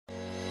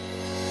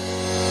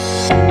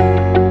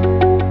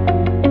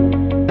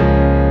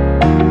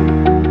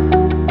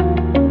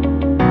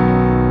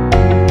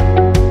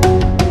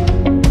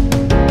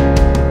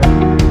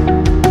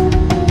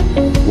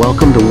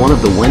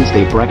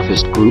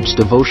Breakfast Group's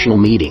devotional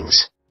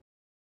meetings.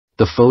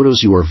 The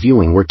photos you are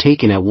viewing were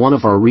taken at one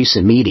of our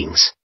recent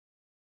meetings.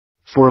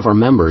 4 of our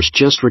members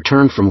just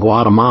returned from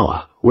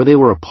Guatemala, where they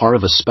were a part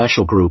of a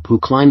special group who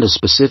climbed a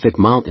specific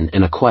mountain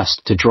in a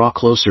quest to draw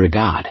closer to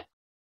God.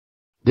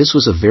 This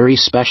was a very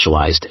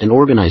specialized and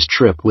organized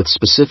trip with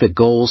specific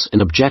goals and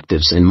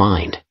objectives in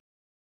mind.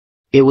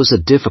 It was a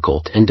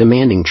difficult and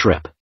demanding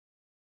trip.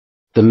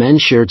 The men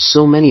shared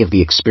so many of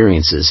the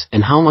experiences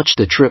and how much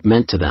the trip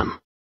meant to them.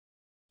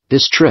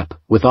 This trip,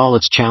 with all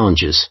its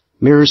challenges,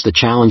 mirrors the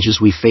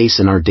challenges we face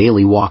in our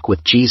daily walk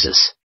with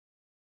Jesus.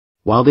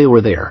 While they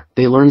were there,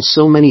 they learned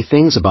so many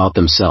things about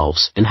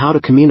themselves and how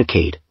to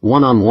communicate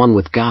one-on-one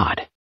with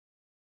God.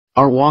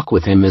 Our walk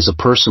with Him is a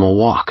personal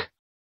walk.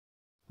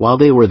 While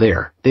they were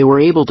there, they were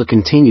able to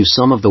continue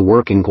some of the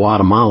work in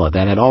Guatemala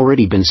that had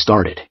already been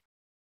started.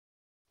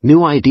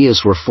 New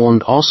ideas were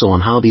formed also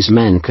on how these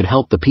men could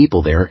help the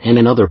people there and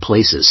in other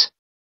places.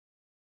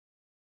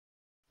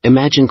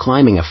 Imagine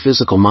climbing a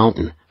physical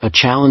mountain, a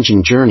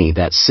challenging journey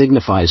that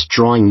signifies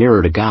drawing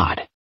nearer to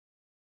God.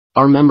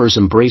 Our members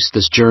embraced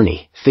this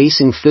journey,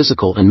 facing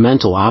physical and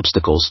mental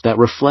obstacles that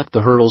reflect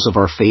the hurdles of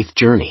our faith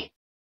journey.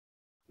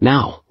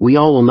 Now, we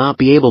all will not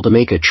be able to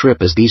make a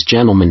trip as these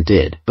gentlemen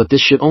did, but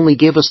this should only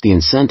give us the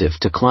incentive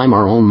to climb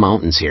our own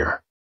mountains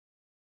here.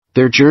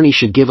 Their journey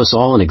should give us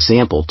all an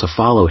example to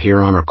follow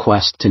here on our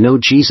quest to know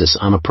Jesus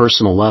on a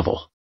personal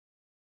level.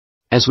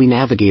 As we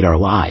navigate our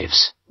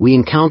lives, we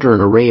encounter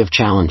an array of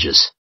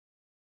challenges.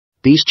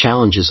 These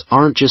challenges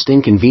aren't just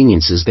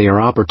inconveniences, they are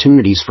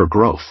opportunities for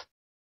growth.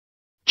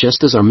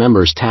 Just as our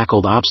members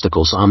tackled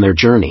obstacles on their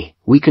journey,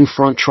 we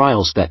confront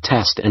trials that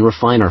test and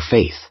refine our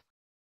faith.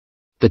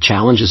 The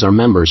challenges our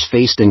members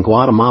faced in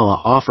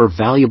Guatemala offer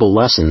valuable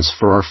lessons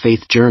for our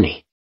faith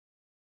journey.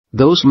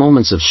 Those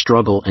moments of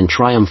struggle and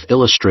triumph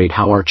illustrate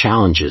how our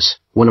challenges,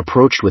 when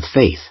approached with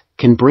faith,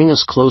 can bring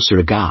us closer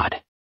to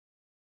God.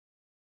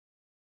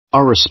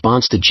 Our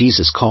response to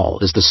Jesus' call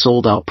is the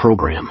Sold Out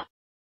program.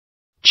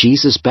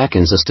 Jesus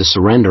beckons us to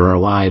surrender our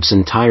lives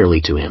entirely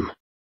to Him.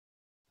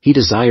 He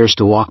desires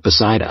to walk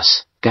beside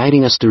us,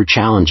 guiding us through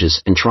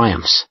challenges and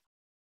triumphs.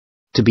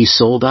 To be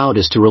sold out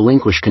is to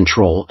relinquish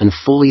control and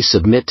fully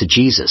submit to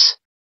Jesus.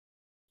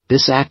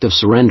 This act of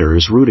surrender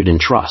is rooted in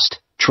trust,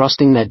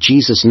 trusting that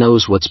Jesus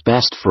knows what's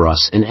best for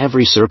us in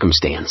every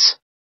circumstance.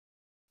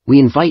 We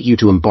invite you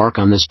to embark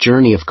on this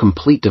journey of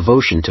complete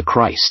devotion to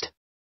Christ.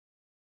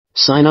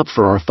 Sign up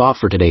for our Thought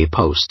for Today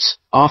posts,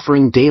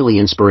 offering daily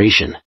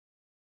inspiration.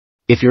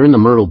 If you're in the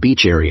Myrtle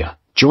Beach area,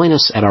 join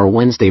us at our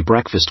Wednesday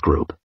breakfast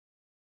group.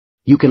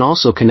 You can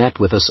also connect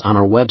with us on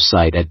our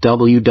website at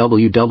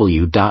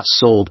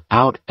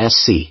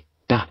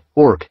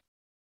www.soldoutsc.org.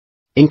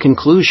 In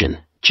conclusion,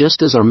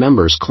 just as our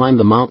members climbed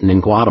the mountain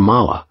in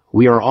Guatemala,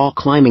 we are all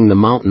climbing the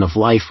mountain of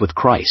life with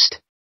Christ.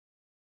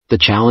 The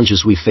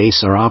challenges we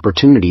face are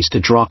opportunities to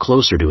draw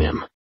closer to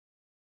Him.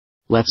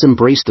 Let's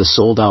embrace the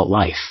sold-out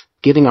life,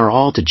 giving our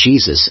all to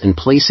Jesus and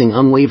placing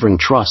unwavering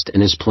trust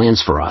in His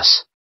plans for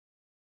us.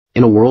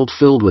 In a world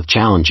filled with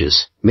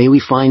challenges, may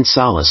we find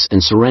solace in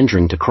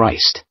surrendering to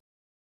Christ.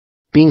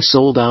 Being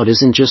sold out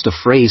isn't just a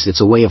phrase,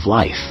 it's a way of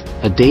life,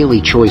 a daily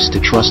choice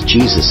to trust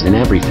Jesus in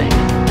everything.